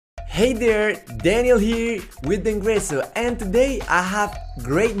Hey there, Daniel here with Dengreso, and today I have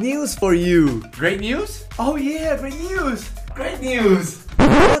great news for you. Great news? Oh yeah, great news! Great news!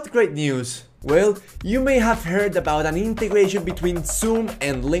 What great news? Well, you may have heard about an integration between Zoom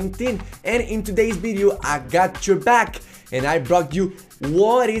and LinkedIn, and in today's video I got your back and I brought you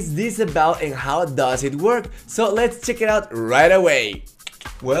what is this about and how does it work. So let's check it out right away.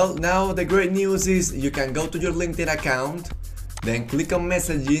 Well, now the great news is you can go to your LinkedIn account, then click on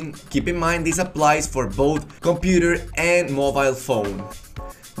messaging. Keep in mind this applies for both computer and mobile phone.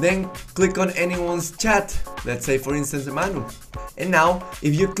 Then click on anyone's chat, let's say for instance Manu. And now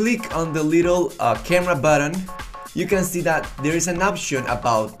if you click on the little camera button, you can see that there is an option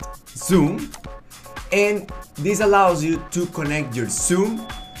about Zoom, and this allows you to connect your Zoom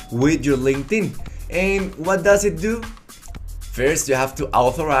with your LinkedIn. And what does it do? First you have to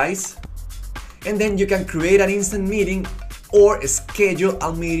authorize, and then you can create an instant meeting or schedule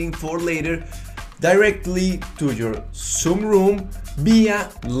a meeting for later directly to your Zoom room via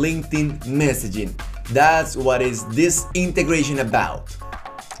LinkedIn messaging. That's what is this integration about.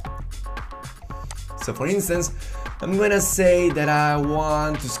 So for instance, I'm gonna say that I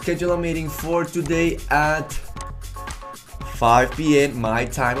want to schedule a meeting for today at 5 p.m. my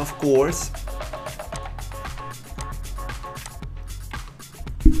time, of course.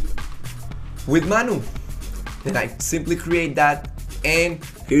 With Manu. Then I simply create that, and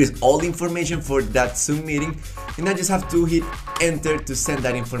here's all the information for that Zoom meeting, and I just have to hit enter to send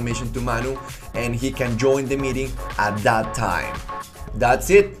that information to Manu, and he can join the meeting at that time.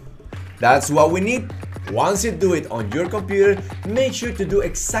 That's it. That's what we need. Once you do it on your computer, make sure to do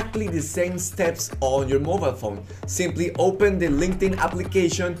exactly the same steps on your mobile phone. Simply open the LinkedIn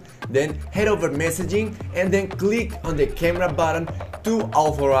application, then head over messaging, and then click on the camera button to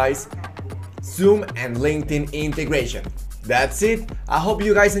authorize Zoom and LinkedIn integration. That's it. I hope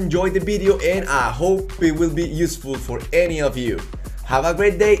you guys enjoyed the video, and I hope it will be useful for any of you. Have a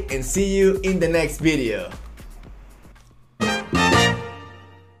great day and see you in the next video.